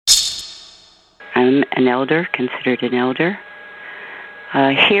I'm an elder, considered an elder.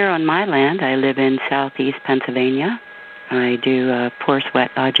 Here on my land, I live in southeast Pennsylvania. I do poor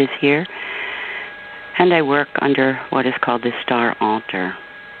sweat lodges here, and I work under what is called the Star Altar.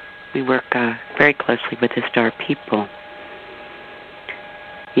 We work very closely with the Star people.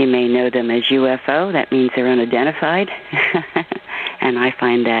 You may know them as UFO. That means they're unidentified, and I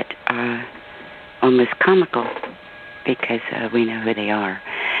find that almost comical because we know who they are.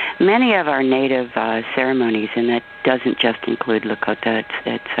 Many of our native ceremonies, and that doesn't just include Lakota,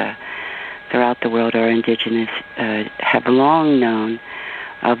 it's throughout the world, our indigenous have long known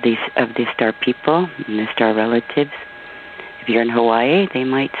of the Star people and the Star relatives. If you're in Hawaii, they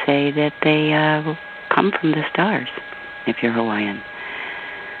might say that they come from the stars, if you're Hawaiian.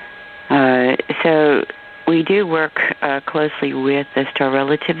 So we do work closely with the Star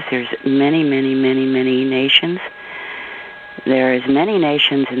relatives. There's many, many, many, many nations. There are as many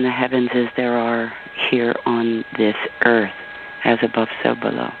nations in the heavens as there are here on this earth, as above, so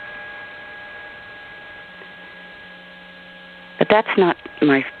below. But that's not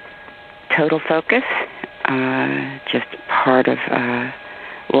my total focus, just part of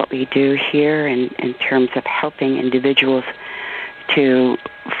what we do here in terms of helping individuals to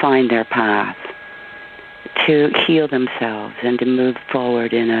find their path, to heal themselves, and to move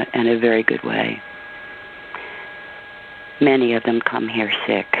forward in a very good way. Many of them come here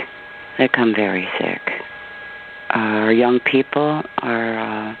sick. They come very sick. Our young people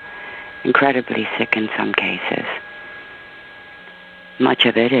are incredibly sick in some cases. Much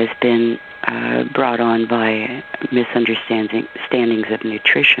of it has been brought on by misunderstandings of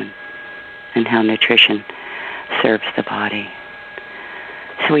nutrition and how nutrition serves the body.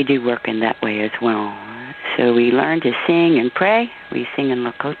 So we do work in that way as well. So we learn to sing and pray. We sing in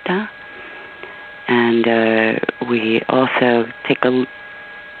Lakota. And we also take a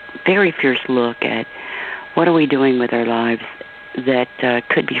very fierce look at what are we doing with our lives that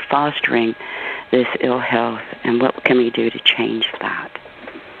could be fostering this ill health, and what can we do to change that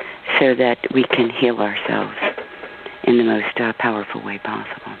so that we can heal ourselves in the most powerful way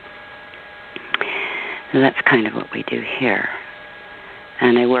possible. So that's kind of what we do here.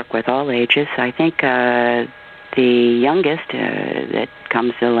 And I work with all ages. I think the youngest that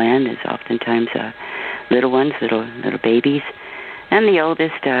comes to the land is oftentimes little ones, little babies. And the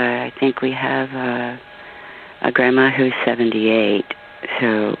oldest, I think we have a grandma who's 78.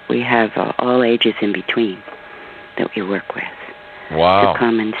 So we have all ages in between that we work with. Wow. To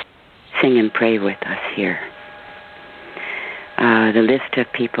come and sing and pray with us here. The list of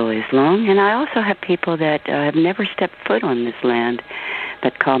people is long, and I also have people that have never stepped foot on this land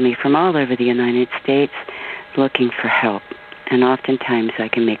that call me from all over the United States looking for help. And oftentimes I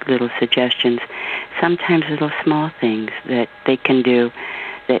can make little suggestions, sometimes little small things that they can do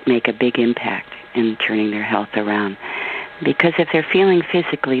that make a big impact in turning their health around. Because if they're feeling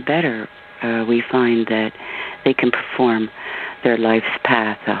physically better, we find that they can perform their life's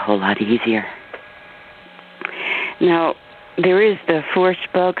path a whole lot easier. Now, there is the 4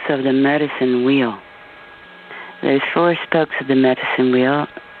 spokes of the medicine wheel. Those 4 spokes of the medicine wheel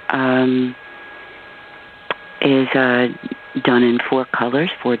is done in 4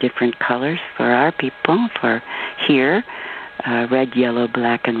 colors, 4 different colors for our people, for here, red, yellow,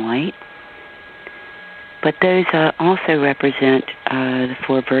 black, and white. But those also represent the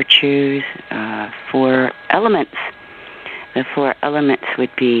 4 virtues, 4 elements. The 4 elements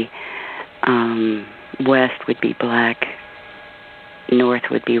would be, west would be black, north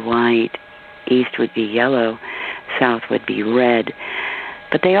would be white, east would be yellow, south would be red.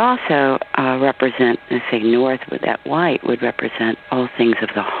 But they also represent, let's say north with that white would represent all things of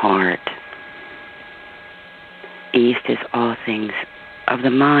the heart. East is all things of the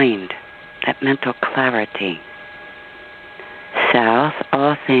mind, that mental clarity. South,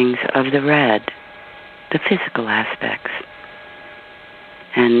 all things of the red, the physical aspects.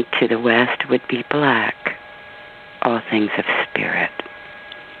 And to the west would be black, all things of spirit.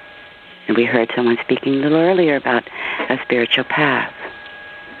 And we heard someone speaking a little earlier about a spiritual path.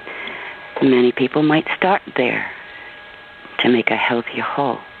 Many people might start there to make a healthy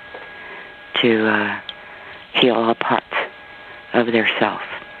whole, to heal all parts of their self.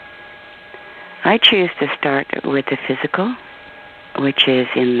 I choose to start with the physical, which is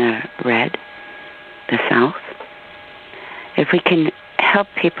in the red, the south. If we can help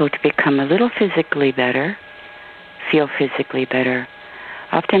people to become a little physically better, feel physically better,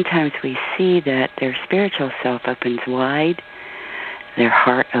 oftentimes we see that their spiritual self opens wide, their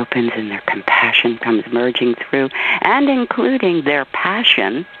heart opens, and their compassion comes merging through, and including their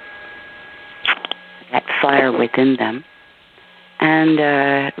passion, that fire within them,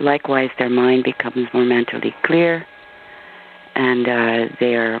 And likewise, their mind becomes more mentally clear, and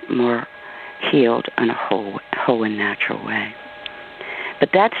they are more healed in a whole and natural way.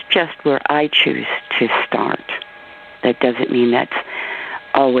 But that's just where I choose to start. That doesn't mean that's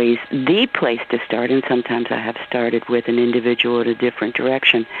always the place to start, and sometimes I have started with an individual in a different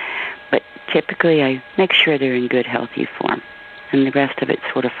direction. But typically I make sure they're in good, healthy form, and the rest of it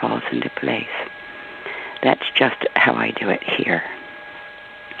sort of falls into place. That's just how I do it here.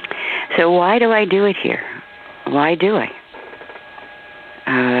 So why do I do it here? Why do I?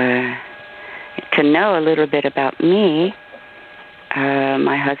 To know a little bit about me,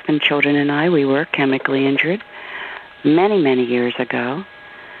 my husband, children, and I, we were chemically injured many, many years ago.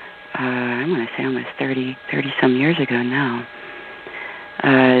 I'm going to say almost 30-some years ago now.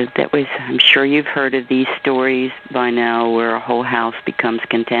 That was, I'm sure you've heard of these stories by now, where a whole house becomes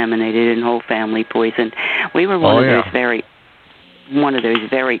contaminated and whole family poisoned. We were one of those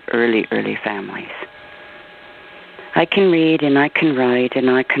very early families. I can read, and I can write, and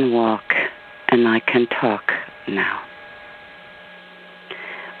I can walk, and I can talk now.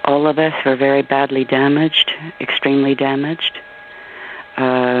 All of us were very badly damaged, extremely damaged.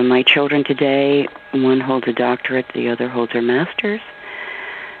 My children today, one holds a doctorate, the other holds her master's.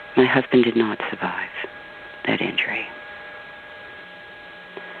 My husband did not survive that injury.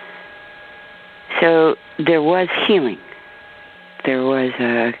 So there was healing. There was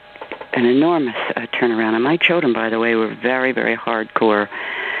an enormous turnaround. And my children, by the way, were very, very hardcore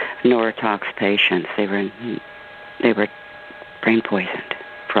neurotox patients. They were brain poisoned.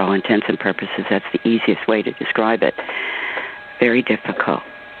 For all intents and purposes, that's the easiest way to describe it. Very difficult.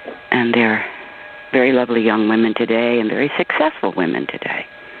 And they're very lovely young women today and very successful women today.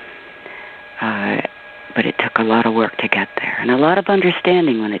 But it took a lot of work to get there, and a lot of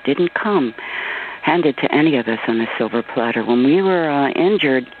understanding when it didn't come handed to any of us on a silver platter. When we were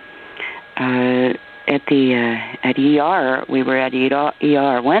injured at ER, we were at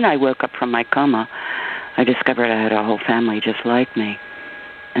ER. When I woke up from my coma, I discovered I had a whole family just like me,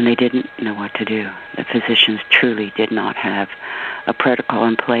 and they didn't know what to do. The physicians truly did not have a protocol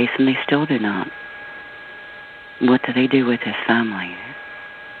in place, and they still do not. What do they do with this family?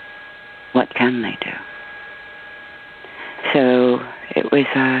 What can they do? So it was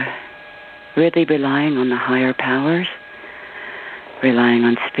really relying on the higher powers, relying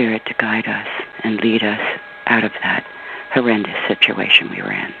on Spirit to guide us and lead us out of that horrendous situation we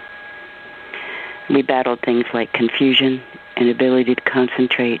were in. We battled things like confusion, inability to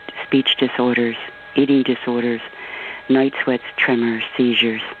concentrate, speech disorders, eating disorders, night sweats, tremors,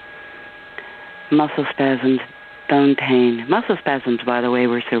 seizures, muscle spasms, bone pain. Muscle spasms, by the way,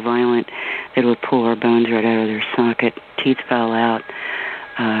 were so violent that it would pull our bones right out of their socket. Teeth fell out.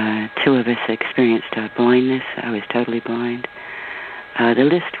 Two of us experienced blindness. I was totally blind. The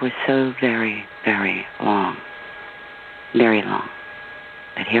list was so very, very long. Very long.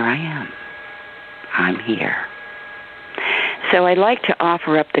 But here I am. I'm here. So I'd like to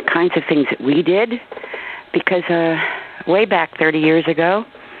offer up the kinds of things that we did, because way back 30 years ago,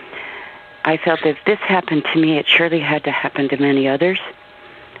 I felt if this happened to me, it surely had to happen to many others.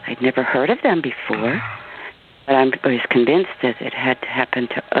 I'd never heard of them before, but I was convinced that it had to happen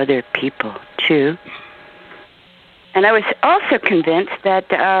to other people, too. And I was also convinced that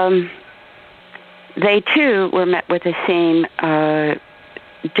they, too, were met with the same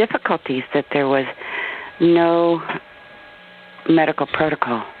difficulties, that there was no medical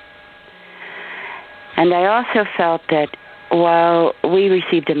protocol. And I also felt that while we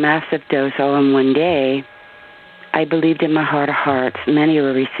received a massive dose all in one day, I believed in my heart of hearts many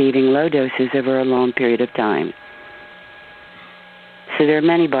were receiving low doses over a long period of time. So there are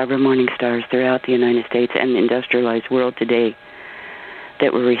many Barbara Morningstars throughout the United States and the industrialized world today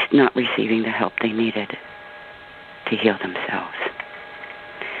that were not receiving the help they needed to heal themselves.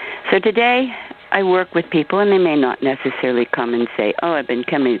 So today, I work with people, and they may not necessarily come and say, oh, I've been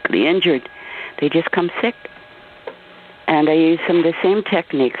chemically injured. They just come sick. And I use some of the same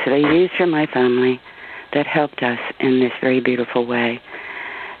techniques that I used for my family that helped us in this very beautiful way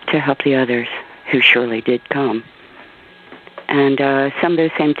to help the others who surely did come. And some of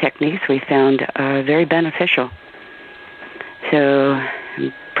those same techniques we found very beneficial. So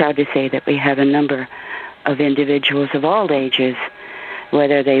I'm proud to say that we have a number of individuals of all ages,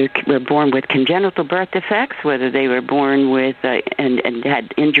 whether they were born with congenital birth defects, whether they were born with and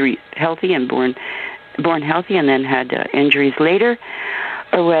had injuries healthy and born healthy and then had injuries later,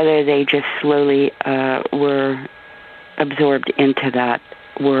 or whether they just slowly were absorbed into that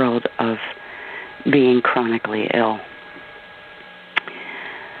world of being chronically ill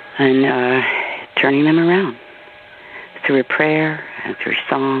and turning them around. through prayer and through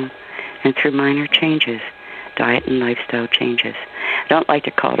song and through minor changes, diet and lifestyle changes. I don't like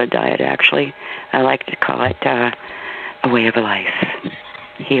to call it a diet, actually. I like to call it a way of life.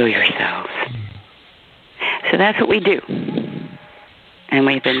 Heal yourselves. So that's what we do. And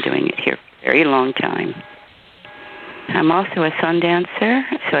we've been doing it here for a very long time. I'm also a sun dancer,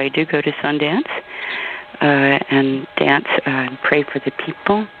 so I do go to Sundance and dance and pray for the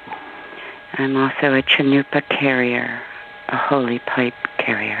people. I'm also a Chanupa carrier, a holy pipe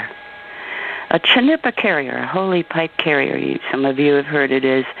carrier. A Chanupa carrier, a holy pipe carrier, some of you have heard it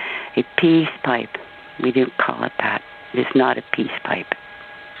as a peace pipe. We don't call it that. It is not a peace pipe.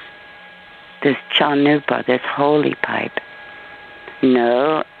 This Chanupa, this holy pipe,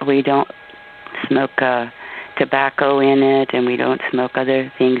 no, we don't smoke tobacco in it, and we don't smoke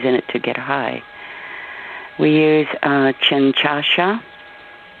other things in it to get high. We use chinchasha,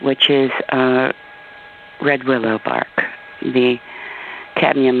 which is red willow bark. The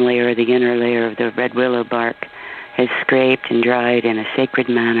cadmium layer, the inner layer of the red willow bark, is scraped and dried in a sacred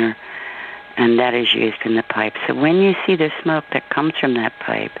manner, and that is used in the pipe. So when you see the smoke that comes from that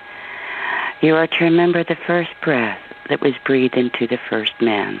pipe, you are to remember the first breath that was breathed into the first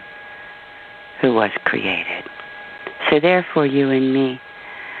man who was created. So therefore, you and me,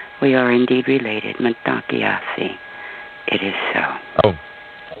 we are indeed related. Matakiasi. It is so. Oh.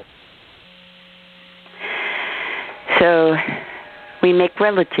 So we make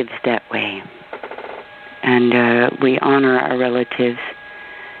relatives that way. And we honor our relatives.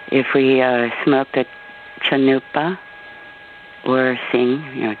 If we smoke the chanupa or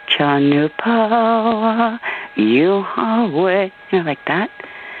sing, chanupa, Yahweh, like that,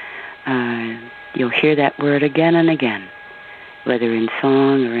 you'll hear that word again and again, whether in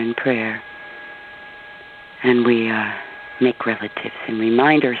song or in prayer. And we make relatives and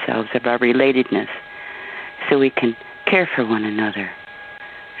remind ourselves of our relatedness so we can care for one another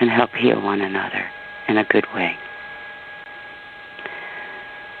and help heal one another in a good way.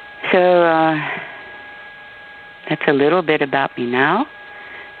 So that's a little bit about me now.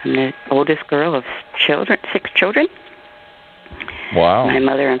 I'm the oldest girl of 6 children. Wow. My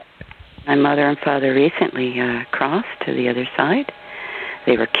mother and father recently crossed to the other side.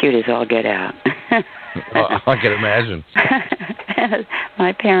 They were cute as all get out. I can imagine.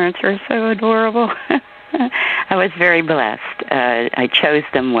 My parents were so adorable. I was very blessed. I chose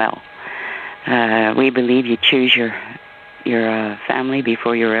them well. We believe you choose your family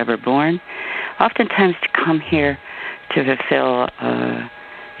before you're ever born. Oftentimes to come here to fulfill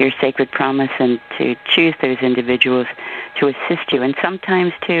your sacred promise and to choose those individuals to assist you, and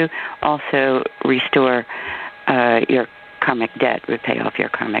sometimes to also restore your karmic debt, repay off your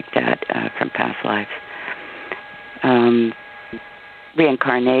karmic debt from past lives.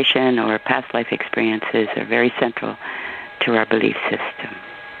 Reincarnation or past life experiences are very central to our belief system.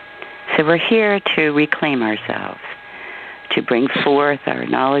 So we're here to reclaim ourselves, to bring forth our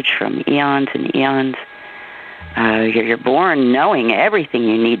knowledge from eons and eons. You're born knowing everything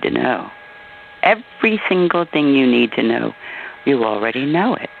you need to know. Every single thing you need to know, you already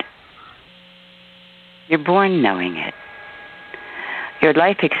know it. You're born knowing it. Your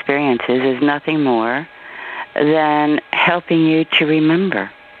life experiences is nothing more than helping you to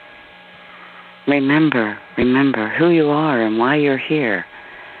remember. Remember who you are and why you're here,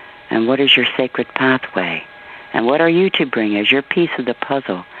 and what is your sacred pathway, and what are you to bring as your piece of the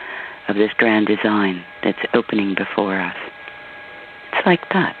puzzle of this grand design that's opening before us. It's like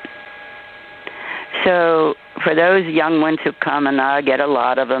that. So for those young ones who come, and I get a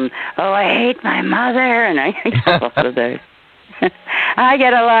lot of them, oh, I hate my mother, and I get a lot of those. I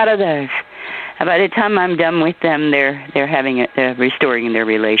get a lot of those. By the time I'm done with them, they're restoring their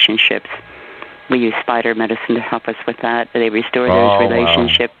relationships. We use spider medicine to help us with that. They restore those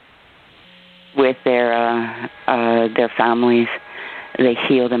relationships with their families. They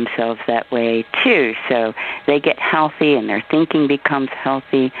heal themselves that way too. So they get healthy, and their thinking becomes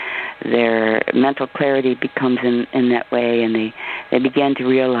healthy. Their mental clarity becomes in that way, and they begin to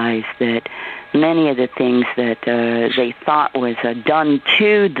realize that many of the things that they thought was done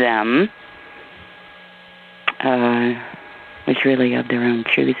to them was really of their own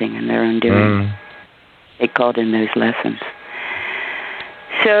choosing and their own doing. They called in those lessons.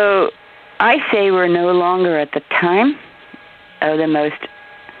 So I say we're no longer at the time of the most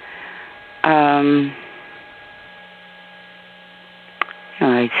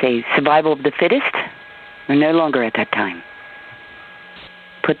I'd say survival of the fittest. We're no longer at that time.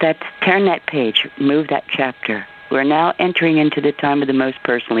 Turn that page, move that chapter. We're now entering into the time of the most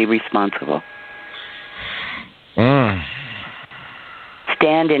personally responsible.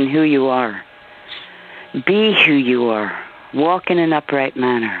 Stand in who you are. Be who you are. Walk in an upright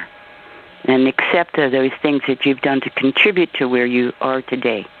manner. And accept those things that you've done to contribute to where you are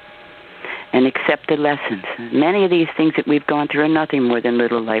today. And accept the lessons. Many of these things that we've gone through are nothing more than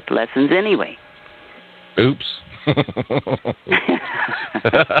little life lessons anyway. Oops.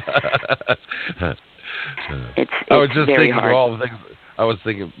 It's I was just very thinking hard. of all the things. I was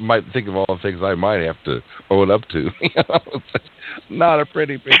might think of all the things I might have to own up to. Not a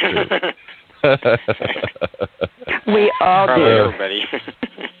pretty picture. We all do. Everybody.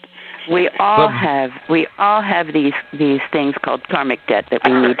 We all have these things called karmic debt that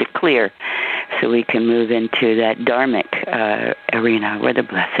we need to clear, so we can move into that dharmic arena where the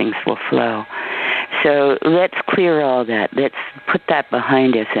blessings will flow. So let's clear all that. Let's put that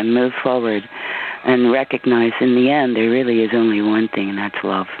behind us and move forward, and recognize in the end there really is only one thing, and that's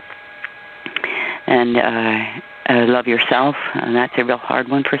love. And love yourself, and that's a real hard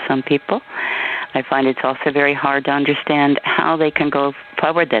one for some people. I find it's also very hard to understand how they can go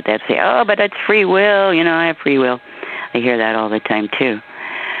forward that. They say, oh, but it's free will. I have free will. I hear that all the time, too.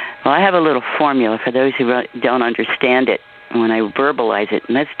 Well, I have a little formula for those who don't understand it when I verbalize it.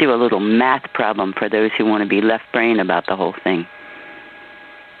 And let's do a little math problem for those who want to be left brain about the whole thing.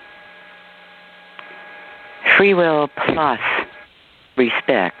 Free will plus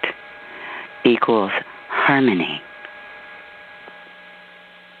respect equals harmony.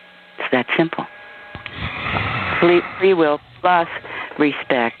 It's that simple. Free will plus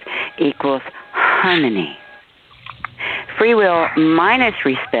respect equals harmony. Free will minus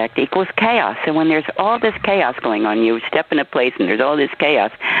respect equals chaos. And when there's all this chaos going on, you step in a place and there's all this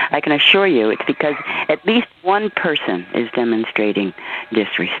chaos, I can assure you it's because at least one person is demonstrating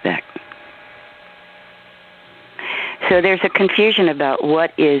disrespect. So there's a confusion about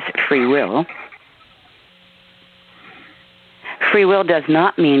what is free will. Free will does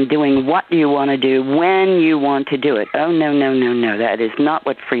not mean doing what you want to do when you want to do it. Oh, no. That is not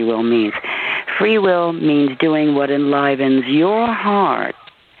what free will means. Free will means doing what enlivens your heart,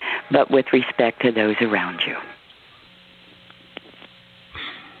 but with respect to those around you.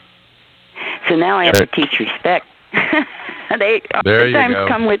 So now I have to teach respect. They oftentimes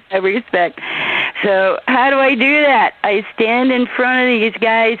come with no respect. So how do I do that? I stand in front of these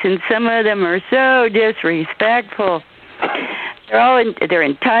guys, and some of them are so disrespectful. They're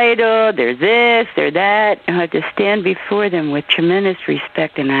entitled, they're this, they're that. I have to stand before them with tremendous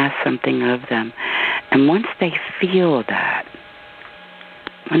respect and ask something of them. And once they feel that,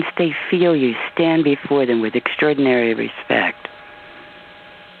 once they feel you stand before them with extraordinary respect,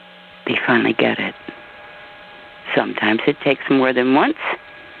 they finally get it. Sometimes it takes more than once.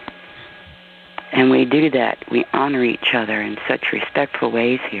 And we do that. We honor each other in such respectful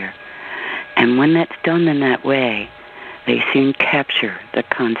ways here. And when that's done in that way, they soon capture the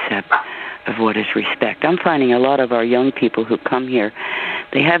concept of what is respect. I'm finding a lot of our young people who come here,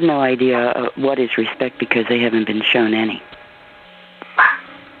 they have no idea what is respect because they haven't been shown any.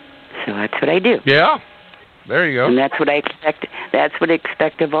 So that's what I do. Yeah, there you go. And that's what I expect. That's what I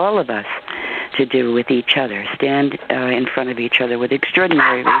expect of all of us to do with each other. Stand in front of each other with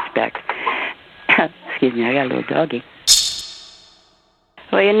extraordinary respect. Excuse me, I got a little doggy.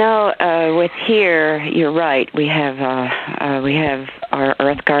 Well, with here, you're right. We have our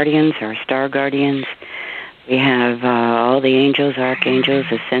Earth Guardians, our Star Guardians. We have all the angels,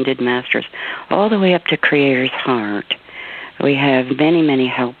 archangels, ascended masters, all the way up to Creator's heart. We have many, many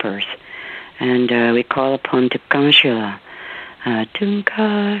helpers, and we call upon Tunkashila.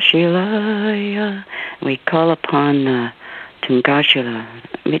 Tunkashilaya. We call upon Tunkashila,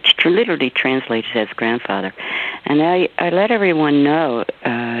 which literally translates as grandfather. And I let everyone know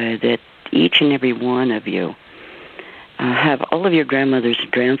that each and every one of you have all of your grandmothers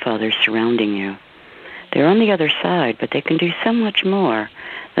and grandfathers surrounding you. They're on the other side, but they can do so much more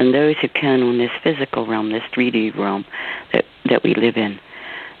than those who can on this physical realm, this 3D realm that we live in.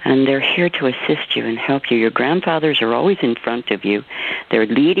 And they're here to assist you and help you. Your grandfathers are always in front of you. They're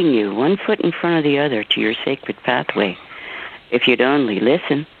leading you one foot in front of the other to your sacred pathway. If you'd only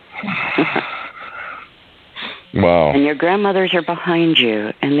listen. Wow. And your grandmothers are behind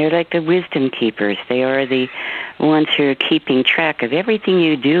you, and they're like the wisdom keepers. They are the ones who are keeping track of everything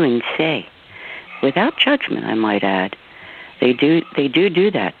you do and say, without judgment, I might add. They do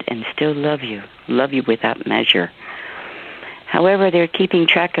that and still love you without measure. However, they're keeping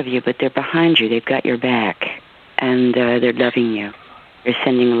track of you, but they're behind you. They've got your back, and they're loving you. They're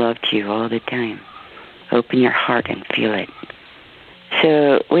sending love to you all the time. Open your heart and feel it.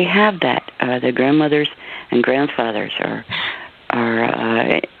 So we have that. The grandmothers and grandfathers are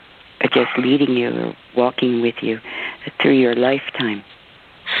just leading you or walking with you through your lifetime.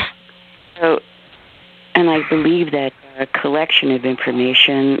 So And I believe that a collection of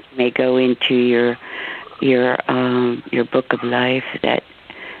information may go into your book of life. That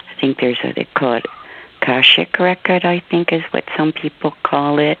I think they call it Akashic record, I think is what some people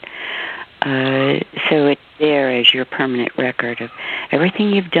call it. So it's there as your permanent record of everything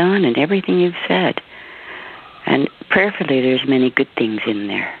you've done and everything you've said. And prayerfully, there's many good things in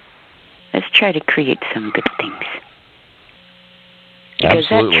there. Let's try to create some good things. Because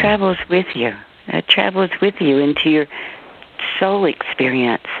Absolutely. that travels with you. That travels with you into your soul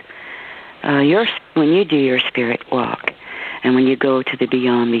experience. When you do your spirit walk, and when you go to the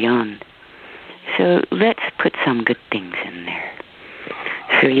beyond. So let's put some good things in there,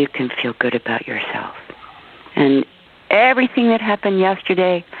 so you can feel good about yourself. And everything that happened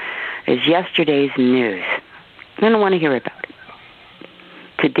yesterday is yesterday's news. I don't want to hear about it.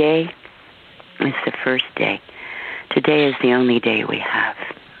 Today is the first day. Today is the only day we have.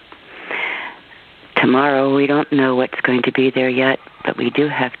 Tomorrow, we don't know what's going to be there yet, but we do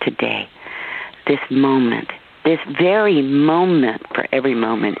have today. This moment, this very moment, for every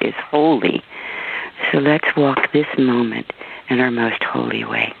moment is holy. So let's walk this moment in our most holy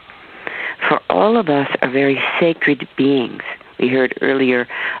way. For all of us are very sacred beings. We heard earlier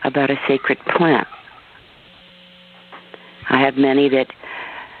about a sacred plant. I have many that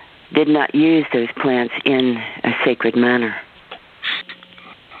did not use those plants in a sacred manner.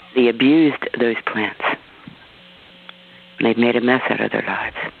 They abused those plants. They've made a mess out of their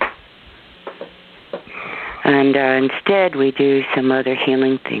lives. And instead, we do some other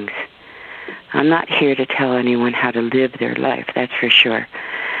healing things. I'm not here to tell anyone how to live their life, that's for sure.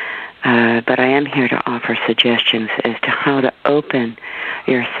 But I am here to offer suggestions as to how to open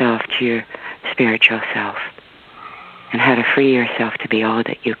yourself to your spiritual self and how to free yourself to be all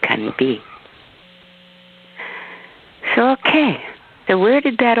that you can be. So, okay. So where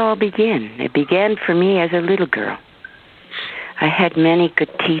did that all begin? It began for me as a little girl. I had many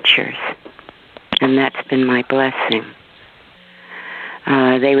good teachers, and that's been my blessing.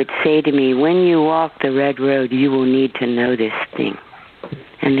 They would say to me, when you walk the red road, you will need to know this thing.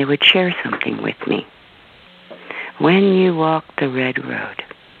 And they would share something with me. When you walk the red road.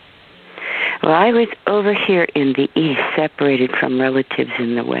 Well, I was over here in the east, separated from relatives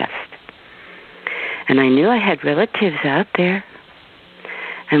in the west. And I knew I had relatives out there.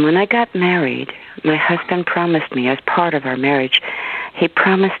 And when I got married, my husband promised me, as part of our marriage, he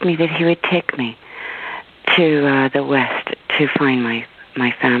promised me that he would take me to the west to find my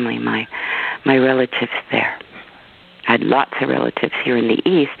family, my relatives there. I had lots of relatives here in the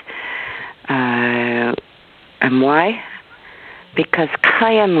east. And why? Because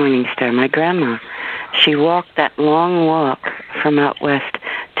Kaya Morningstar, my grandma, she walked that long walk from out west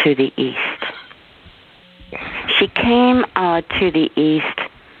to the east. She came to the east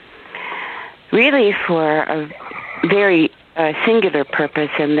really for a very singular purpose,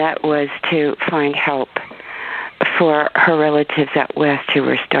 and that was to find help for her relatives out west who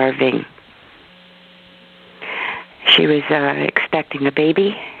were starving. She was expecting a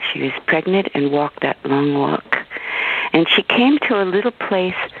baby. She was pregnant and walked that long walk. And she came to a little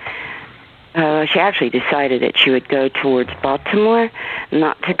place. She actually decided that she would go towards Baltimore,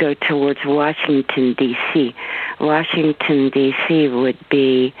 not to go towards Washington, D.C. Washington, D.C. would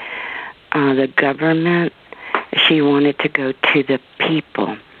be the government. She wanted to go to the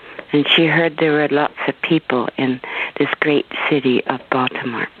people. And she heard there were lots of people in this great city of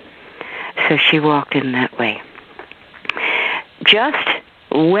Baltimore. So she walked in that way. Just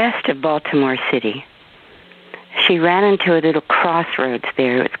west of Baltimore City, she ran into a little crossroads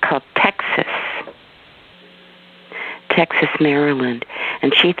there. It's called Texas, Maryland.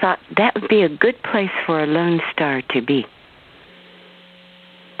 And she thought that would be a good place for a lone star to be,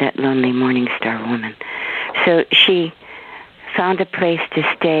 that lonely morning star woman. So she found a place to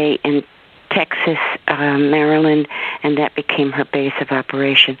stay in Texas, Maryland, and that became her base of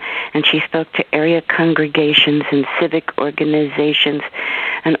operation. And she spoke to area congregations and civic organizations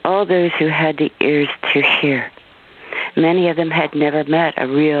and all those who had the ears to hear. Many of them had never met a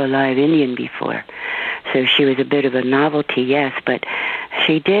real live Indian before. So she was a bit of a novelty, yes, but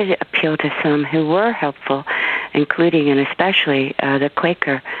she did appeal to some who were helpful, including and especially the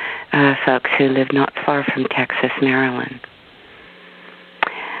Quaker folks who lived not far from Texas, Maryland.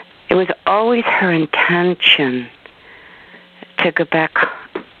 It was always her intention to go back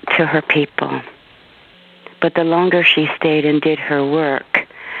to her people. But the longer she stayed and did her work,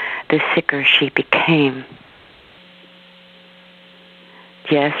 the sicker she became.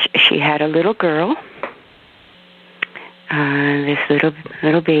 Yes, she had a little girl, this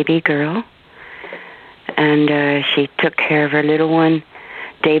little baby girl, and she took care of her little one.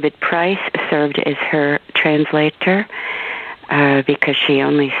 David Price served as her translator because she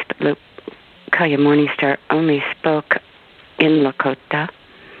only Kaya Morningstar only spoke in Lakota,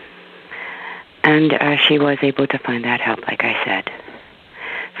 and she was able to find that help, like I said,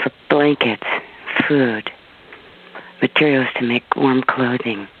 for blankets, food, materials to make warm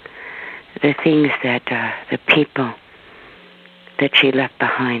clothing, the things that the people that she left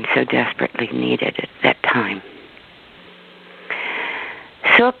behind so desperately needed at that time.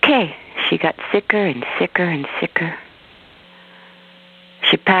 So, okay, she got sicker and sicker and sicker.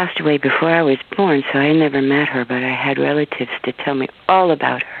 She passed away before I was born, so I never met her, but I had relatives to tell me all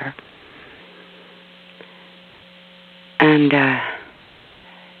about her. And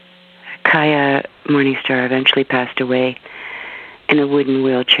Kaya Morningstar eventually passed away in a wooden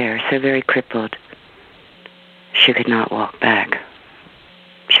wheelchair, so very crippled. She could not walk back.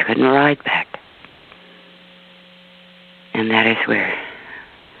 She couldn't ride back. And that is where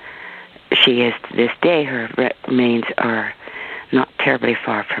she is to this day. Her remains are not terribly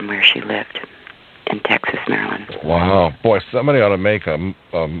far from where she lived in Texas, Maryland. Wow. Boy, somebody ought to make a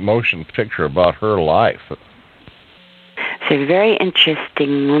motion picture about her life. She's a very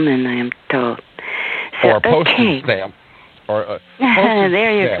interesting woman, I am told. So, or a postage stamp. Or a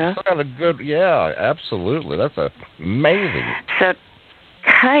there you stamp. go. Kind of good, yeah, absolutely. That's amazing. So,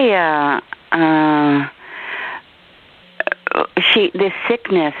 Kaya, this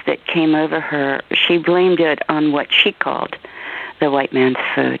sickness that came over her, she blamed it on what she called the white man's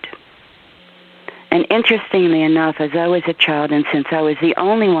food. And interestingly enough, as I was a child, and since I was the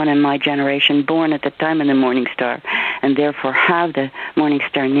only one in my generation born at the time of the Morningstar, and therefore have the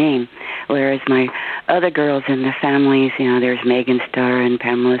Morningstar name, whereas my other girls in the families, there's Megan Starr and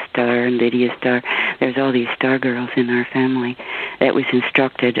Pamela Starr and Lydia Starr, there's all these star girls in our family that was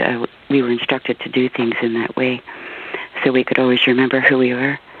instructed, we were instructed to do things in that way, so we could always remember who we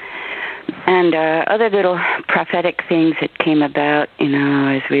were. And other little prophetic things that came about,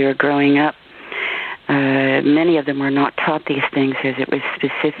 as we were growing up. Many of them were not taught these things, as it was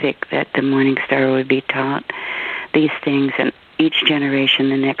specific that the Morningstar would be taught these things, and each generation,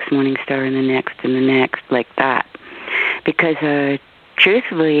 the next Morningstar and the next, like that. Because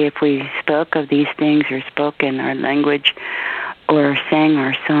truthfully, if we spoke of these things or spoke in our language or sang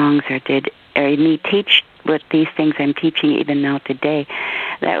our songs or me teach what these things I'm teaching even now today,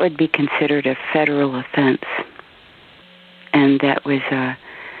 that would be considered a federal offense. And that was...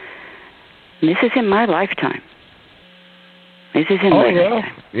 this is in my lifetime. This is in my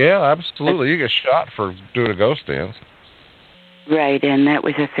lifetime. Yeah, absolutely. You get shot for doing a ghost dance. Right, and that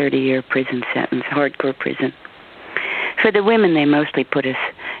was a 30-year prison sentence, hardcore prison. For the women, they mostly put us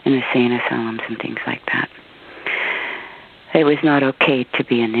in insane asylums and things like that. It was not okay to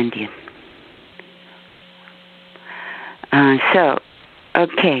be an Indian. So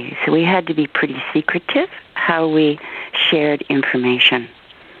we had to be pretty secretive how we shared information.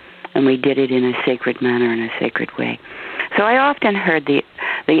 And we did it in a sacred manner, in a sacred way. So I often heard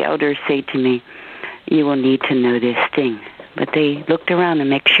the elders say to me, you will need to know this thing. But they looked around to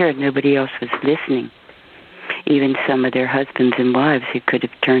make sure nobody else was listening. Even some of their husbands and wives who could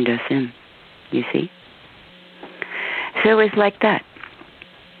have turned us in, you see. So it was like that.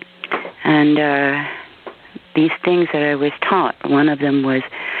 And these things that I was taught, one of them was,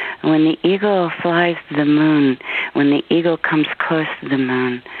 when the eagle flies to the moon, when the eagle comes close to the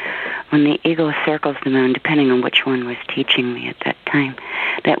moon, when the eagle circles the moon, depending on which one was teaching me at that time,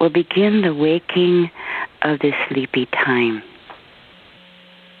 that will begin the waking of the sleepy time.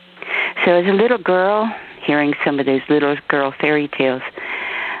 So as a little girl, hearing some of those little girl fairy tales,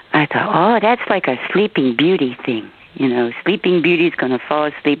 I thought, that's like a Sleeping Beauty thing. Sleeping Beauty's going to fall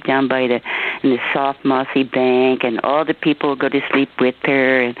asleep down by in the soft mossy bank, and all the people will go to sleep with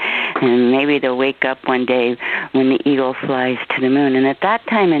her, and maybe they'll wake up one day when the eagle flies to the moon. And at that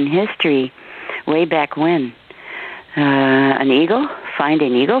time in history, way back when, find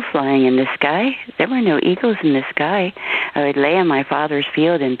an eagle flying in the sky. There were no eagles in the sky. I would lay in my father's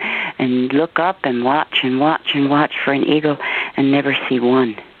field and look up and watch and watch and watch for an eagle and never see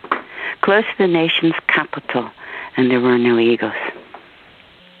one. Close to the nation's capital, and there were no eagles.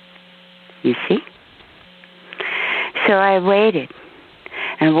 You see? So I waited.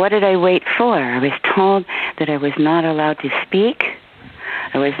 And what did I wait for? I was told that I was not allowed to speak.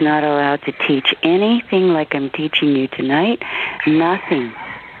 I was not allowed to teach anything like I'm teaching you tonight. Nothing.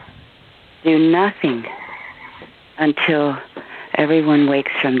 Do nothing until everyone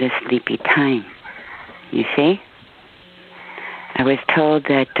wakes from this sleepy time. You see? I was told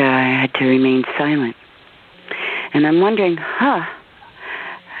that I had to remain silent. And I'm wondering,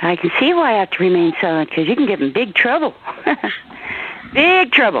 I can see why I have to remain silent, because you can get in big trouble.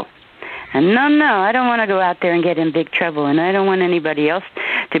 Big trouble. And no, I don't want to go out there and get in big trouble, and I don't want anybody else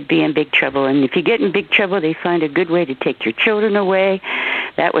to be in big trouble. And if you get in big trouble, they find a good way to take your children away.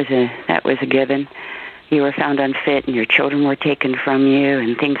 That was a given. You were found unfit, and your children were taken from you,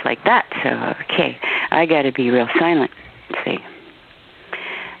 and things like that. So, okay, I got to be real silent, see,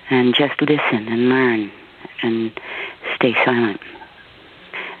 and just listen and learn and stay silent.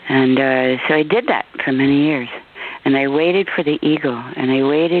 And so I did that for many years. And I waited for the eagle, and I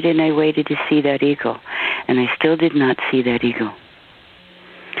waited to see that eagle, and I still did not see that eagle.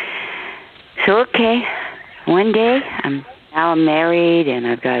 So, okay, one day, I'm married, and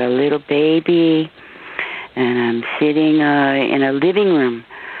I've got a little baby, and I'm sitting in a living room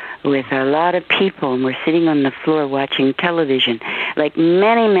with a lot of people, and we're sitting on the floor watching television, like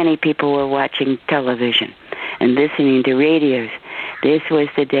many, many people were watching television and listening to radios. This was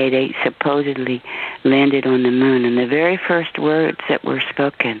the day they supposedly landed on the moon. And the very first words that were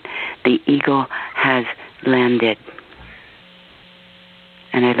spoken, the eagle has landed.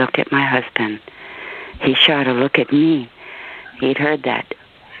 And I looked at my husband. He shot a look at me. He'd heard that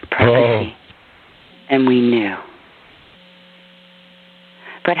prophecy. And we knew.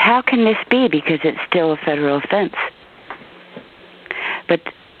 But how can this be? Because it's still a federal offense. But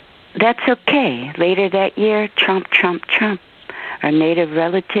that's okay. Later that year, Trump. Our native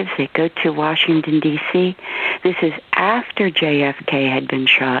relatives, they go to Washington, D.C. This is after JFK had been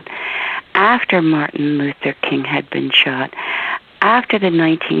shot, after Martin Luther King had been shot, after the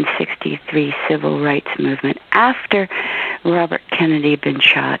 1963 Civil Rights Movement, after Robert Kennedy had been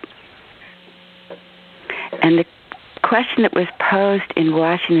shot. And the question that was posed in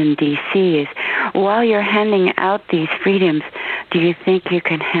Washington, D.C. is, while you're handing out these freedoms, do you think you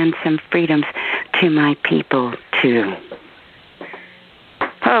can hand some freedoms to my people, too?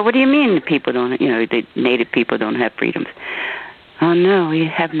 Oh, what do you mean the people don't, the native people don't have freedoms? Oh, no, we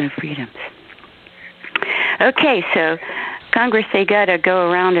have no freedoms. Okay, so Congress, they got to go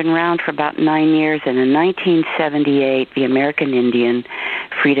around and round for about 9 years, and in 1978, the American Indian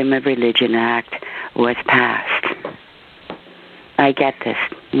Freedom of Religion Act was passed. I get this.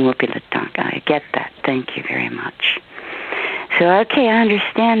 I get that. Thank you very much. So, okay, I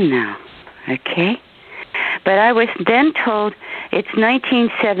understand now. Okay? But I was then told it's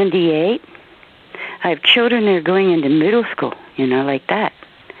 1978. I have children that are going into middle school, like that.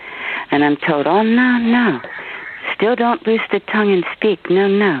 And I'm told, oh, no. Still don't loose the tongue and speak.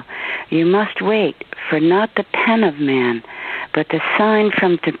 No. You must wait for not the pen of man, but the sign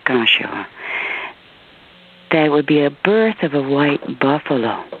from Tkashua. That would be a birth of a white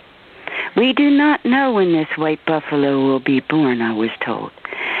buffalo. We do not know when this white buffalo will be born, I was told.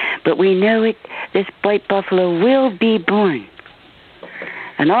 But we know this white buffalo will be born.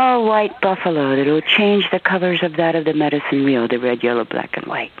 An all-white buffalo that will change the colors of that of the medicine wheel, the red, yellow, black, and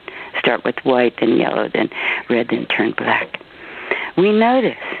white. Start with white, then yellow, then red, then turn black. We know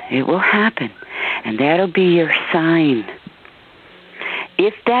this. It will happen. And that'll be your sign.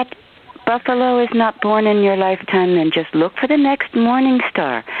 If that buffalo is not born in your lifetime, then just look for the next morning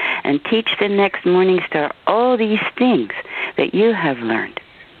star and teach the next morning star all these things that you have learned.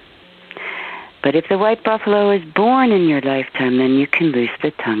 But if the white buffalo is born in your lifetime, then you can loose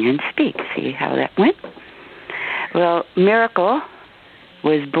the tongue and speak. See how that went? Well, Miracle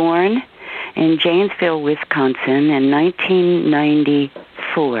was born in Janesville, Wisconsin in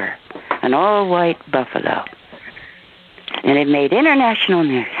 1994, an all-white buffalo. And it made international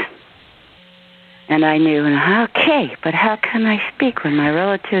news. And I knew, okay, but how can I speak when my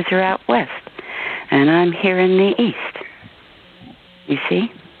relatives are out west and I'm here in the east? You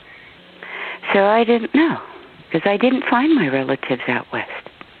see? So I didn't know, because I didn't find my relatives out west.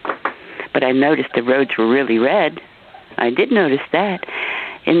 But I noticed the roads were really red. I did notice that.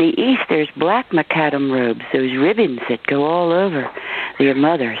 In the east, there's black macadam robes, those ribbons that go all over your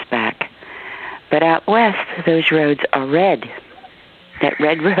mother's back. But out west, those roads are red, that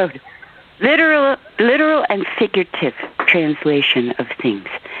red road. Literal and figurative translation of things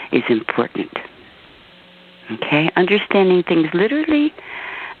is important. Okay? Understanding things literally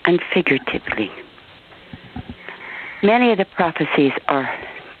and figuratively. Many of the prophecies are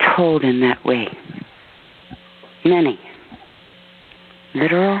told in that way. Many.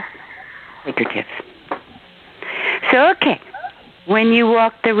 Literal, figurative. So, okay, when you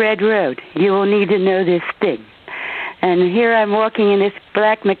walk the red road, you will need to know this thing. And here I'm walking in this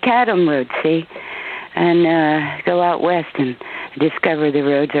black macadam road, see? And go out west and discover the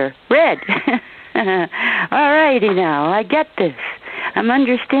roads are red. All righty now, I get this. I'm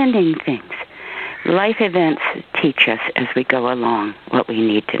understanding things. Life events teach us as we go along what we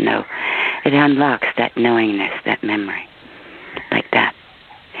need to know. It unlocks that knowingness, that memory, like that.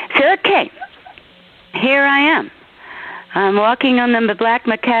 So, okay, here I am. I'm walking on the Black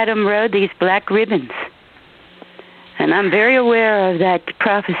Macadam Road, these black ribbons. And I'm very aware of that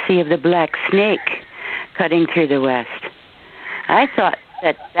prophecy of the black snake cutting through the west. I thought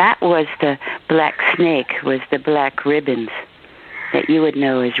that was the black snake, was the black ribbons that you would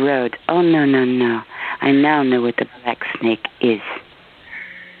know as roads. Oh, no, no, no. I now know what the black snake is.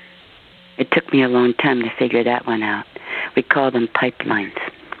 It took me a long time to figure that one out. We call them pipelines.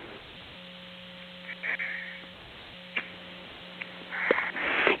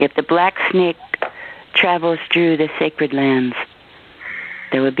 If the black snake travels through the sacred lands,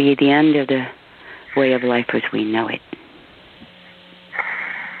 there would be the end of the way of life as we know it.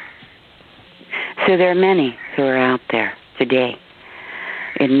 So there are many who are out there today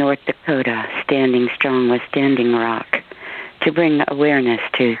in North Dakota, standing strong with Standing Rock, to bring awareness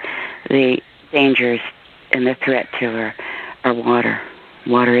to the dangers and the threat to our water.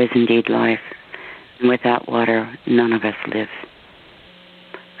 Water is indeed life, and without water, none of us live.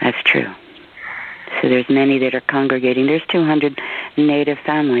 That's true. So there's many that are congregating. There's 200 Native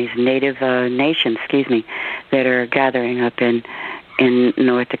families, Native nations, that are gathering up in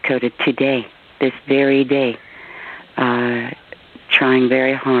North Dakota today, this very day, trying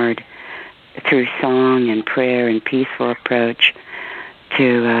very hard through song and prayer and peaceful approach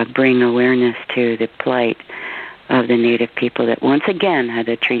to bring awareness to the plight of the Native people that once again had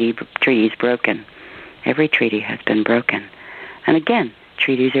the treaties broken. Every treaty has been broken. And again,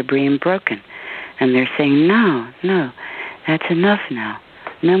 treaties are being broken. And they're saying, no, that's enough now.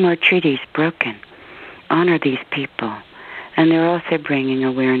 No more treaties broken. Honor these people. And they're also bringing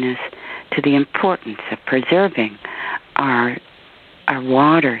awareness to the importance of preserving our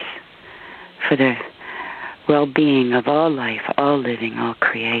waters for the well-being of all life, all living, all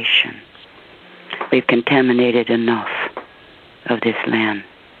creation. We've contaminated enough of this land.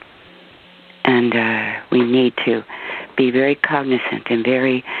 And we need to be very cognizant and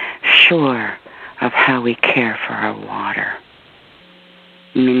very sure of how we care for our water.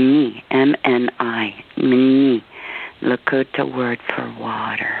 Mini, M-N-I, Mini, Lakota word for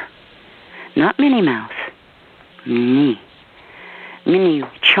water. Not Minnie Mouse, Mini. Mini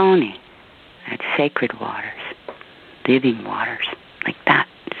Choni, that's sacred waters, living waters, like that,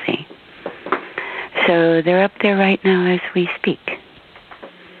 see? So they're up there right now as we speak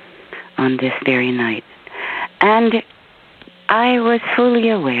on this very night. And I was fully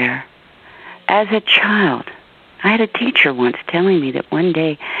aware as a child. I had a teacher once telling me that one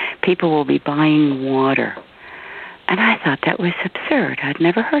day people will be buying water. And I thought that was absurd. I'd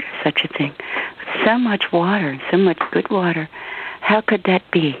never heard of such a thing. So much water and so much good water. How could that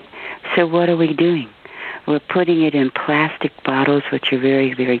be? So what are we doing? We're putting it in plastic bottles, which are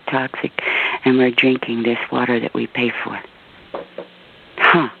very, very toxic, and we're drinking this water that we pay for.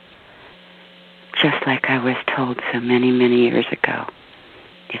 Just like I was told so many, many years ago.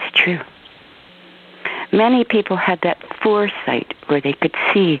 It's true. Many people had that foresight where they could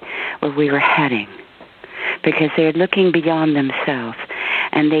see where we were heading because they were looking beyond themselves,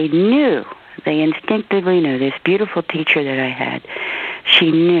 and they knew, they instinctively knew. This beautiful teacher that I had,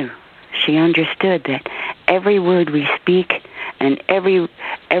 she knew, she understood that every word we speak and every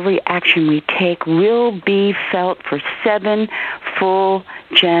action we take will be felt for 7 full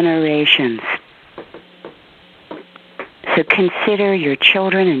generations. So consider your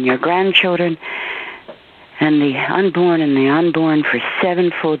children and your grandchildren and the unborn for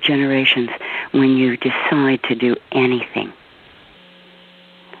 7 full generations when you decide to do anything.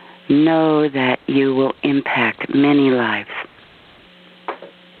 Know that you will impact many lives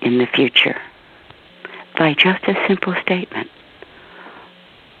in the future by just a simple statement.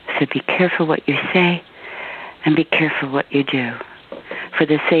 So be careful what you say and be careful what you do for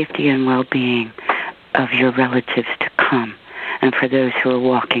the safety and well-being of your relatives to come and for those who are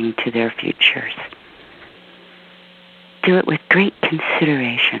walking to their futures. Do it with great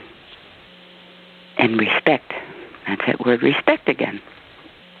consideration and respect. That's that word respect again.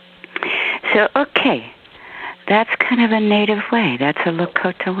 So, okay, that's kind of a native way. That's a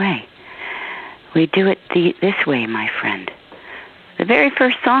Lakota way. We do it this way, my friend. The very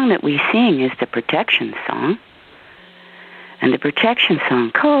first song that we sing is the protection song. And the protection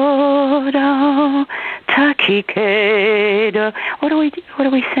song, Kodo Takikedo. What are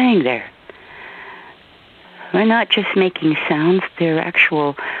we saying there? We're not just making sounds, they're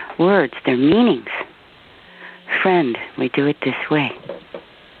actual words, they're meanings. Friend, we do it this way.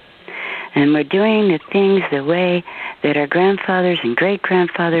 And we're doing the things the way that our grandfathers and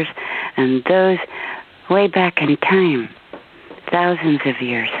great-grandfathers and those way back in time, thousands of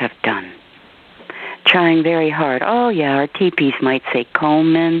years, have done. Trying very hard. Oh, yeah, our teepees might say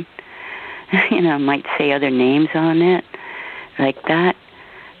Coleman, might say other names on it like that.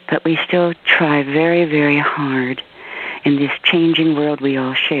 But we still try very, very hard in this changing world we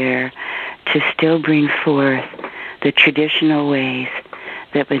all share to still bring forth the traditional ways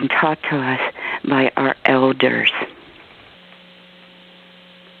that have been taught to us by our elders,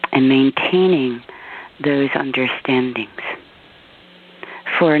 and maintaining those understandings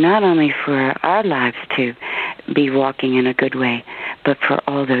for not only for our lives to be walking in a good way, but for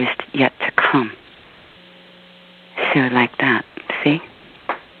all those yet to come. So like that, see?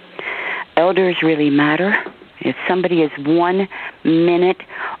 Elders really matter. If somebody is 1 minute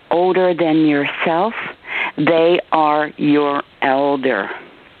older than yourself, they are your elder.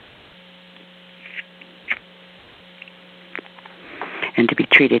 And to be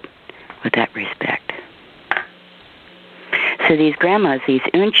treated with that respect. So these grandmas, these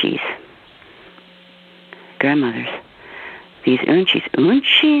unchis, grandmothers, these unchis,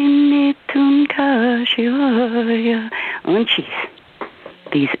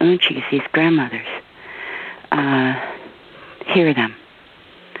 these grandmothers, hear them.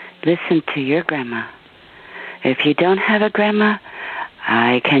 Listen to your grandma. If you don't have a grandma,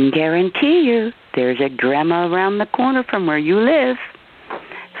 I can guarantee you there's a grandma around the corner from where you live.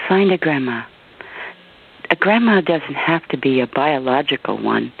 Find a grandma. A grandma doesn't have to be a biological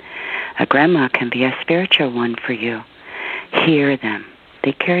one. A grandma can be a spiritual one for you. Hear them.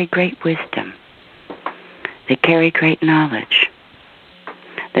 They carry great wisdom. They carry great knowledge.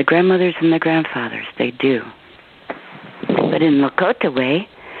 The grandmothers and the grandfathers, they do. But in Lakota way,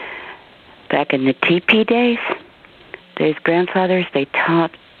 back in the teepee days, those grandfathers, they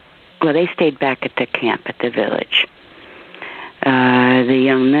stayed back at the camp, at the village. The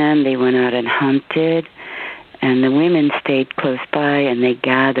young men, they went out and hunted, and the women stayed close by, and they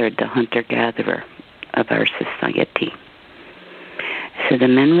gathered, the hunter-gatherer of our society. So the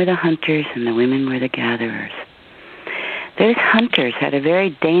men were the hunters, and the women were the gatherers. Those hunters had a very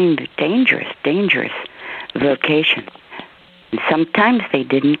dangerous vocation. And sometimes they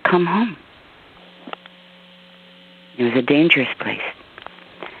didn't come home. It was a dangerous place.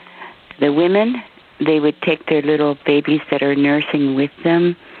 The women, they would take their little babies that are nursing with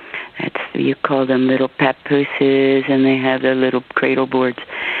them. You call them little papooses, and they have their little cradle boards.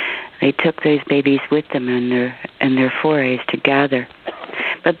 They took those babies with them in their forays to gather.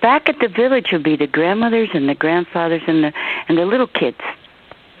 But back at the village would be the grandmothers and the grandfathers and the little kids.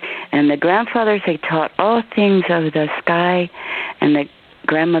 And the grandfathers, they taught all things of the sky, and the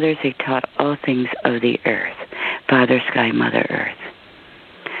grandmothers, they taught all things of the earth. Father Sky, Mother Earth.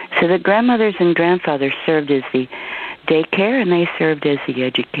 So the grandmothers and grandfathers served as the daycare, and they served as the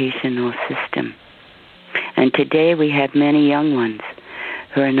educational system. And today we have many young ones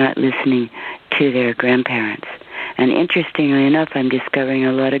who are not listening to their grandparents. And interestingly enough, I'm discovering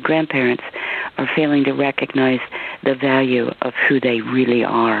a lot of grandparents are failing to recognize the value of who they really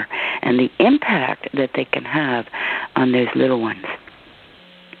are and the impact that they can have on those little ones.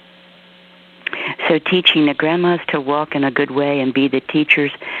 So teaching the grandmas to walk in a good way and be the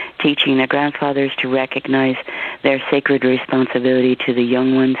teachers, teaching the grandfathers to recognize their sacred responsibility to the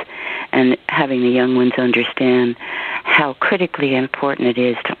young ones, and having the young ones understand how critically important it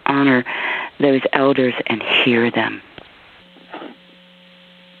is to honor those elders and hear them.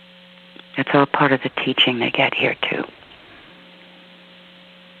 That's all part of the teaching they get here, too.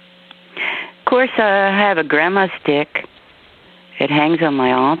 Of course, I have a grandma stick. It hangs on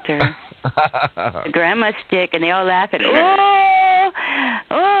my altar. A grandma stick, and they all laugh at it.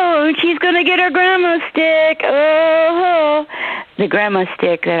 Oh, she's going to get her grandma stick. Oh. The grandma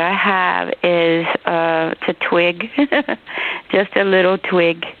stick that I have is it's a twig, just a little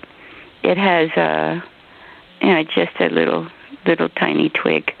twig. It has just a little tiny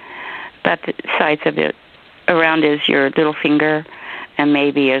twig, about the size of it, around as your little finger, and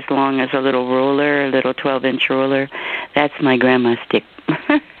maybe as long as a little ruler, a little 12-inch ruler. That's my grandma stick.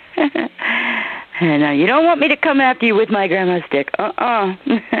 And you don't want me to come after you with my grandma stick. And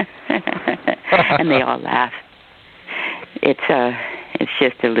they all laugh. It's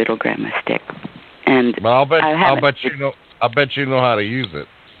just a little grandma stick. And well, I'll bet you know how to use it.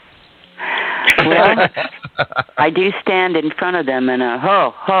 Well, I do stand in front of them and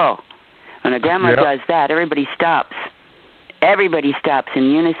ho ho. When a grandma does that, everybody stops. Everybody stops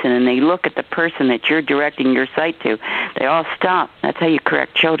in unison, and they look at the person that you're directing your sight to. They all stop. That's how you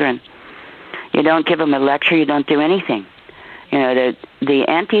correct children. You don't give them a lecture. You don't do anything. The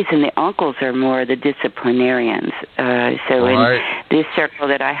aunties and the uncles are more the disciplinarians. So in this circle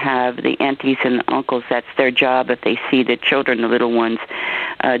that I have, the aunties and the uncles, that's their job. If they see the children, the little ones,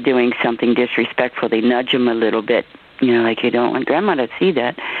 doing something disrespectful, they nudge them a little bit like you don't want Grandma to see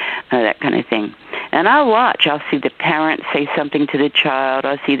that, that kind of thing. And I'll watch. I'll see the parents say something to the child.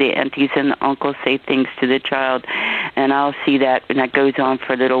 I'll see the aunties and the uncles say things to the child. And I'll see that, and that goes on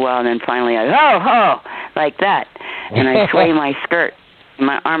for a little while. And then finally ho, like that. And I sway my skirt, and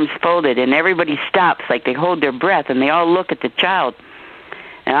my arms folded, and everybody stops, like they hold their breath, and they all look at the child.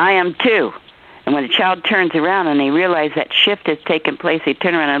 And I am too. And when the child turns around and they realize that shift has taken place, they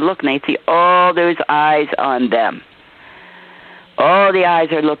turn around and look, and they see all those eyes on them. All the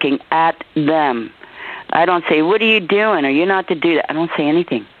eyes are looking at them. I don't say, what are you doing? Or you're not to do that. I don't say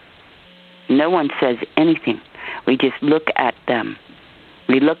anything. No one says anything. We just look at them.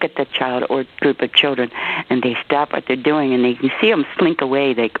 We look at the child or group of children, and they stop what they're doing, and they can see them slink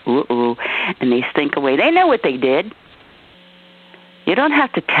away. They go, ooh, and they slink away. They know what they did. You don't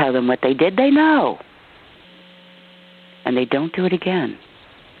have to tell them what they did. They know. And they don't do it again.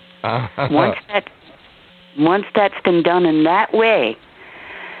 Once that's been done in that way,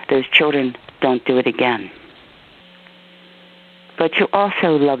 those children don't do it again. But you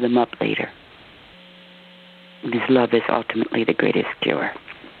also love them up later. Because love is ultimately the greatest cure.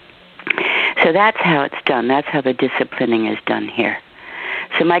 So that's how it's done. That's how the disciplining is done here.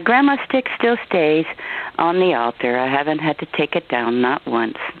 So my grandma stick still stays on the altar. I haven't had to take it down, not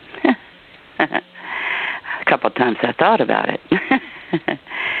once. A couple of times I thought about it.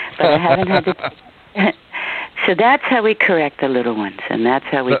 But I haven't had to. So that's how we correct the little ones, and that's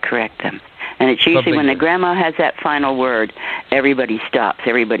how we correct them. And it's usually when the grandma has that final word, everybody stops.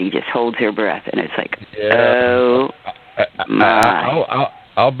 Everybody just holds their breath, and it's like, oh, my.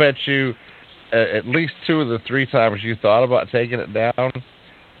 I'll bet you at least 2 of the 3 times you thought about taking it down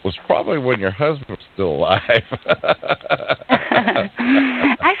was probably when your husband was still alive.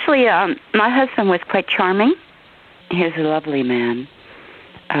 Actually, my husband was quite charming. He was a lovely man.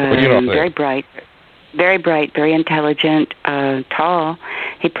 Very bright, very intelligent, tall.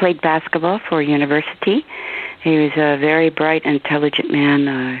 He played basketball for a university. He was a very bright, intelligent man,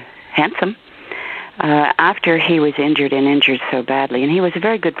 handsome. After he was injured so badly, and he was a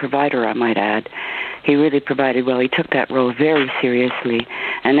very good provider, I might add. He really provided well. He took that role very seriously.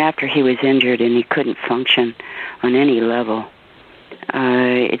 And after he was injured and he couldn't function on any level,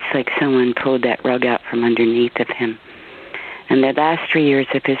 it's like someone pulled that rug out from underneath of him. And the last 3 years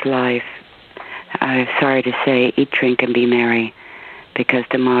of his life, I'm sorry to say, eat, drink, and be merry, because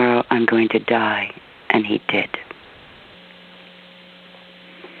tomorrow I'm going to die. And he did.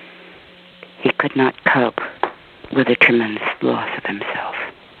 He could not cope with a tremendous loss of himself.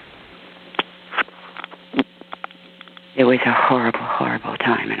 It was a horrible, horrible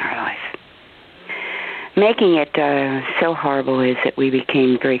time in our life. Making it so horrible is that we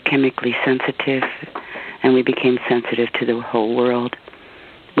became very chemically sensitive, and we became sensitive to the whole world.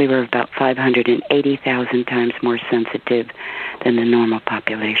 We were about 580,000 times more sensitive than the normal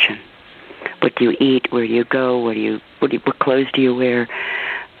population. What do you eat? Where do you go? What clothes do you wear?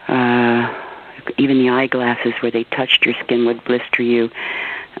 Even the eyeglasses where they touched your skin would blister you.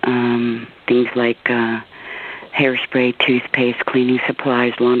 Things like hairspray, toothpaste, cleaning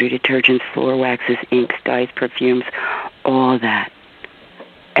supplies, laundry detergents, floor waxes, inks, dyes, perfumes, all that.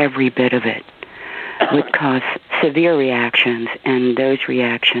 Every bit of it would cause severe reactions, and those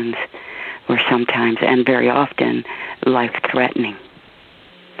reactions were sometimes, and very often, life-threatening.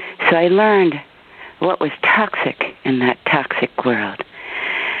 So I learned what was toxic in that toxic world.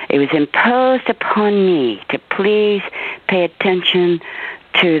 It was imposed upon me to please pay attention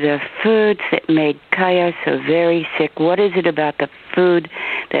to the foods that made Kaya so very sick. What is it about the food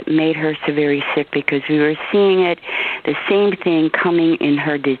that made her so very sick? Because we were seeing it, the same thing coming in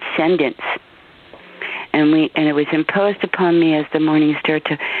her descendants. And it was imposed upon me as the morning star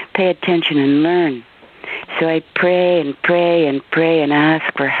to pay attention and learn. So I pray and pray and pray and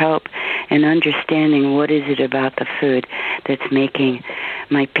ask for help in understanding what is it about the food that's making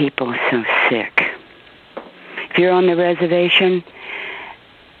my people so sick. If you're on the reservation,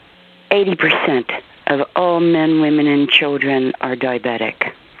 80% of all men, women, and children are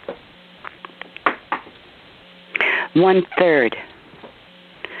diabetic. 1/3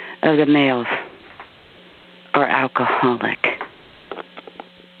 of the males are alcoholic.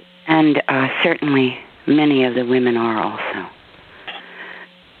 And certainly many of the women are also.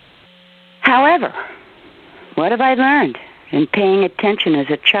 However, what have I learned in paying attention as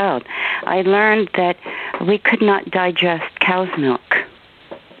a child? I learned that we could not digest cow's milk.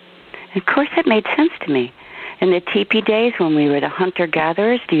 Of course, that made sense to me. In the teepee days when we were the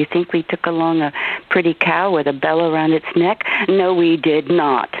hunter-gatherers, do you think we took along a pretty cow with a bell around its neck? No, we did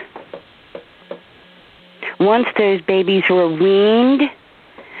not. Once those babies were weaned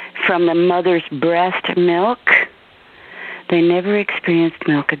from the mother's breast milk, they never experienced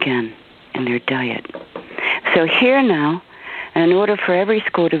milk again in their diet. So here now, in order for every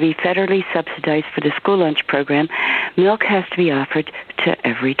school to be federally subsidized for the school lunch program, milk has to be offered to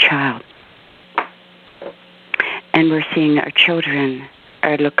every child. And we're seeing our children,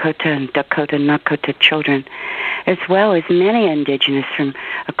 our Lakota and Dakota, Nakota children, as well as many indigenous from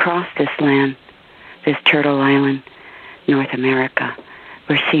across this land, this Turtle Island, North America.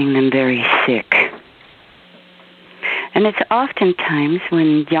 We're seeing them very sick. And it's oftentimes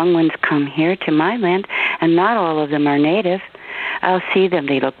when young ones come here to my land, and not all of them are native, I'll see them.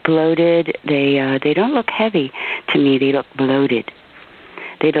 They look bloated. They don't look heavy to me. They look bloated.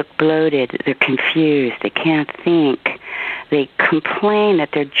 They look bloated. They're confused. They can't think. They complain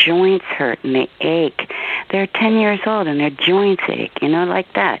that their joints hurt and they ache. They're 10 years old and their joints ache,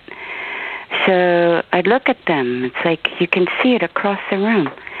 like that. So I look at them. It's like you can see it across the room.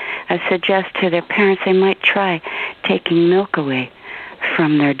 I suggest to their parents they might try taking milk away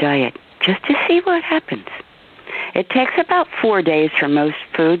from their diet just to see what happens. It takes about 4 days for most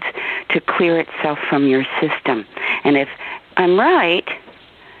foods to clear itself from your system. And if I'm right,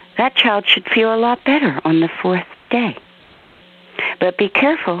 that child should feel a lot better on the 4th day. But be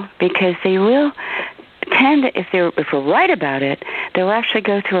careful, because they will tend to, if we're right about it, they'll actually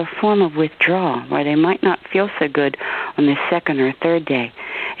go through a form of withdrawal where they might not feel so good on the 2nd or 3rd day.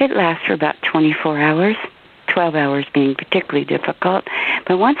 It lasts for about 24 hours, 12 hours being particularly difficult.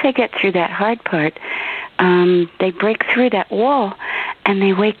 But once they get through that hard part, they break through that wall and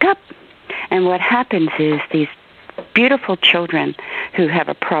they wake up. And what happens is these beautiful children who have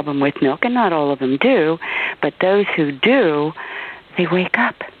a problem with milk, and not all of them do, but those who do, they wake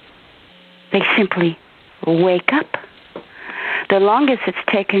up. They simply wake up. The longest it's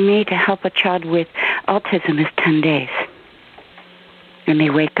taken me to help a child with autism is 10 days. And they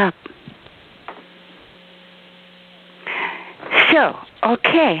wake up. So,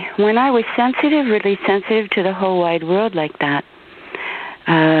 okay, when I was sensitive, really sensitive to the whole wide world like that,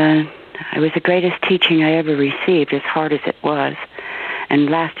 it was the greatest teaching I ever received, as hard as it was, and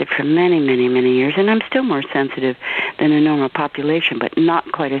lasted for many, many, many years. And I'm still more sensitive than a normal population, but not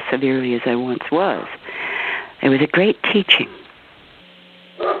quite as severely as I once was. It was a great teaching.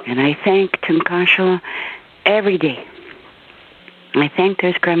 And I thank Tumkashala every day. I thank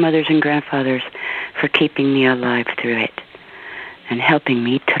those grandmothers and grandfathers for keeping me alive through it and helping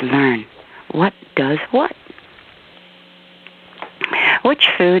me to learn what does what. Which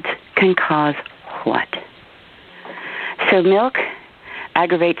foods can cause what? So milk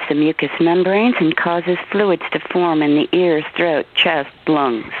aggravates the mucous membranes and causes fluids to form in the ears, throat, chest,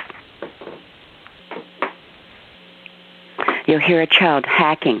 lungs. You'll hear a child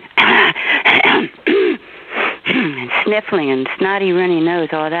hacking and sniffling and snotty, runny nose,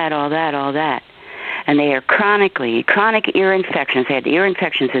 all that. And they are chronic ear infections. They had ear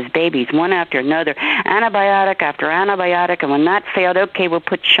infections as babies, one after another, antibiotic after antibiotic. And when that failed, okay, we'll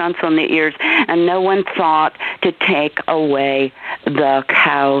put shunts on the ears. And no one thought to take away the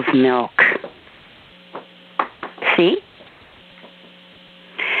cow's milk. See?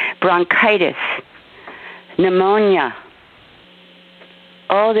 Bronchitis, pneumonia,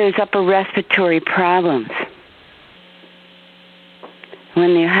 all those upper respiratory problems.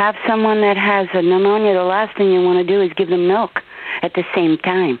 When you have someone that has a pneumonia, the last thing you want to do is give them milk at the same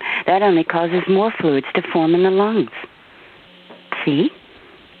time. That only causes more fluids to form in the lungs. See?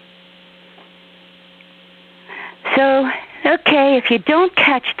 So, okay, if you don't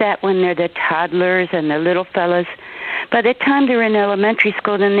catch that when they're the toddlers and the little fellas, by the time they're in elementary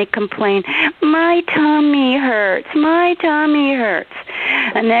school, then they complain, my tummy hurts.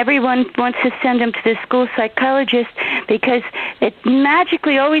 And everyone wants to send them to the school psychologist because it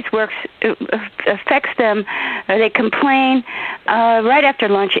magically always works, affects them, or they complain right after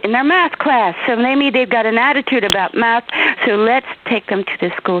lunch in their math class. So maybe they've got an attitude about math, so let's take them to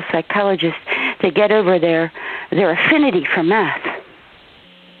the school psychologist to get over their affinity for math.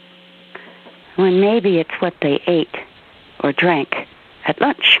 When maybe it's what they ate or drank at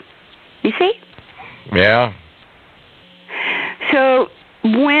lunch. You see? Yeah. So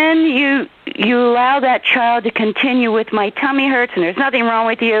when you allow that child to continue with my tummy hurts and there's nothing wrong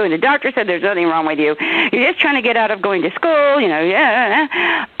with you and the doctor said there's nothing wrong with you, you're just trying to get out of going to school,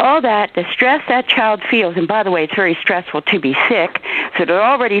 all that, the stress that child feels, and by the way, it's very stressful to be sick, so they're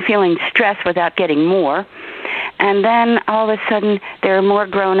already feeling stressed without getting more. And then all of a sudden they're more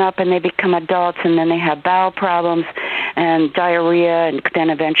grown up and they become adults, and then they have bowel problems and diarrhea, and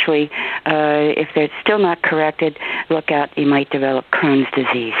then eventually, if they're still not corrected, look out, you might develop Crohn's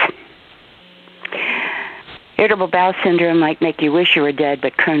disease. Irritable bowel syndrome might make you wish you were dead,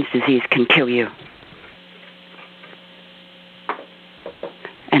 but Crohn's disease can kill you.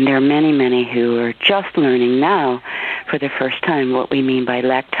 And there are many, many who are just learning now for the first time what we mean by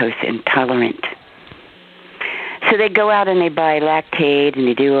lactose intolerant. So they go out and they buy Lactaid and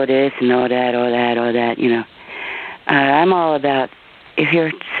they do all this and all that, you know. I'm all about, if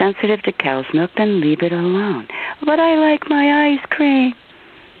you're sensitive to cow's milk, then leave it alone. But I like my ice cream.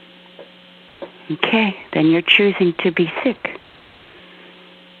 Okay, then you're choosing to be sick.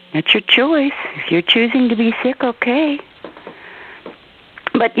 That's your choice. If you're choosing to be sick, okay.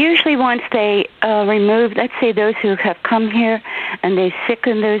 But usually once they remove, let's say those who have come here and they're sick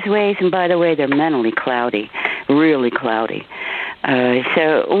in those ways, and by the way, they're mentally cloudy, really cloudy.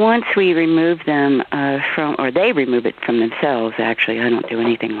 So once we remove them from, or they remove it from themselves, actually, I don't do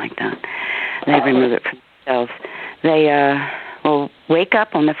anything like that. They remove it from themselves. They will wake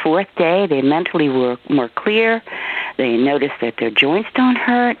up on the fourth day. They mentally were more clear. They notice that their joints don't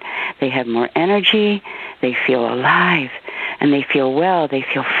hurt. They have more energy. They feel alive. And they feel well. They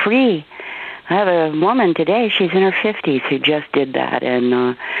feel free. I have a woman today, she's in her 50s, who just did that.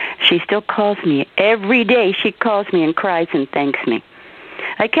 And she still calls me. Every day she calls me and cries and thanks me.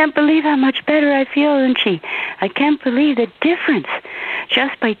 I can't believe how much better I feel, and I can't believe the difference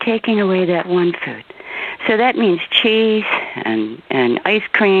just by taking away that one food. So that means cheese and ice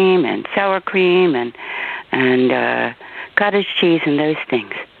cream and sour cream and cottage cheese and those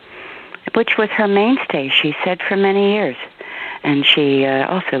things, which was her mainstay, she said, for many years. And she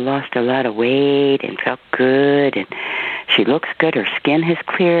also lost a lot of weight and felt good, and she looks good. Her skin has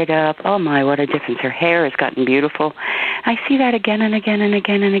cleared up. Oh, my, what a difference. Her hair has gotten beautiful. I see that again and again and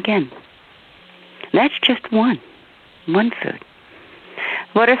again and again. That's just one food.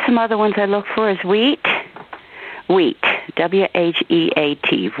 What are some other ones I look for is wheat. Wheat,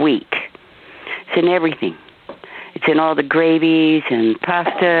 W-H-E-A-T, wheat. It's in everything. It's in all the gravies and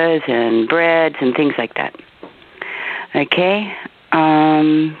pastas and breads and things like that. Okay?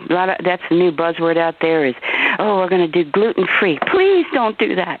 That's the new buzzword out there is, oh, we're going to do gluten-free. Please don't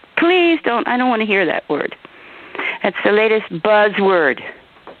do that. Please don't. I don't want to hear that word. That's the latest buzzword.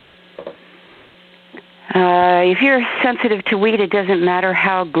 If you're sensitive to wheat, it doesn't matter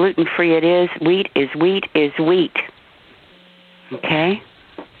how gluten-free it is. Wheat is wheat is wheat. Okay?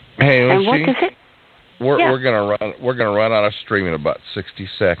 Hey, and what does it? We're gonna run out of stream in about 60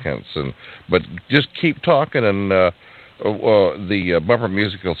 seconds, but just keep talking, and the bumper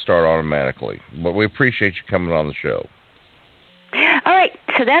music will start automatically. But we appreciate you coming on the show. All right,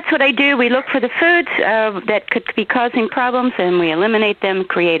 so that's what I do. We look for the foods that could be causing problems, and we eliminate them,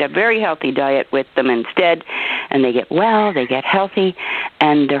 create a very healthy diet with them instead, and they get well, they get healthy,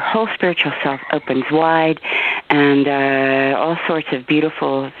 and their whole spiritual self opens wide, and all sorts of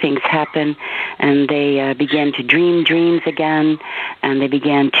beautiful things happen, and they begin to dream dreams again, and they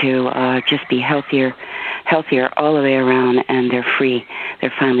begin to just be healthier all the way around, and they're free.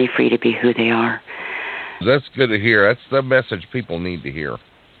 They're finally free to be who they are. That's good to hear. That's the message people need to hear.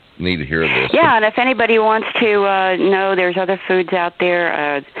 This. Yeah, and if anybody wants to know, there's other foods out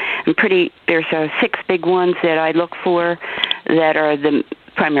there. There's 6 big ones that I look for that are the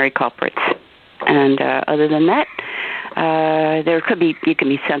primary culprits. And other than that, you can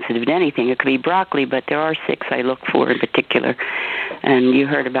be sensitive to anything. It could be broccoli, but there are 6 I look for in particular. And you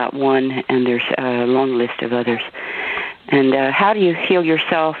heard about one, and there's a long list of others. And how do you heal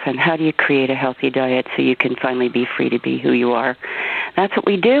yourself, and how do you create a healthy diet so you can finally be free to be who you are? That's what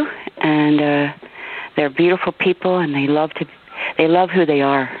we do, and they're beautiful people, and they love who they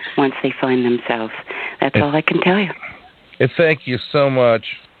are once they find themselves. That's all I can tell you. Thank you so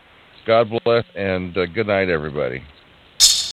much. God bless, and good night, everybody.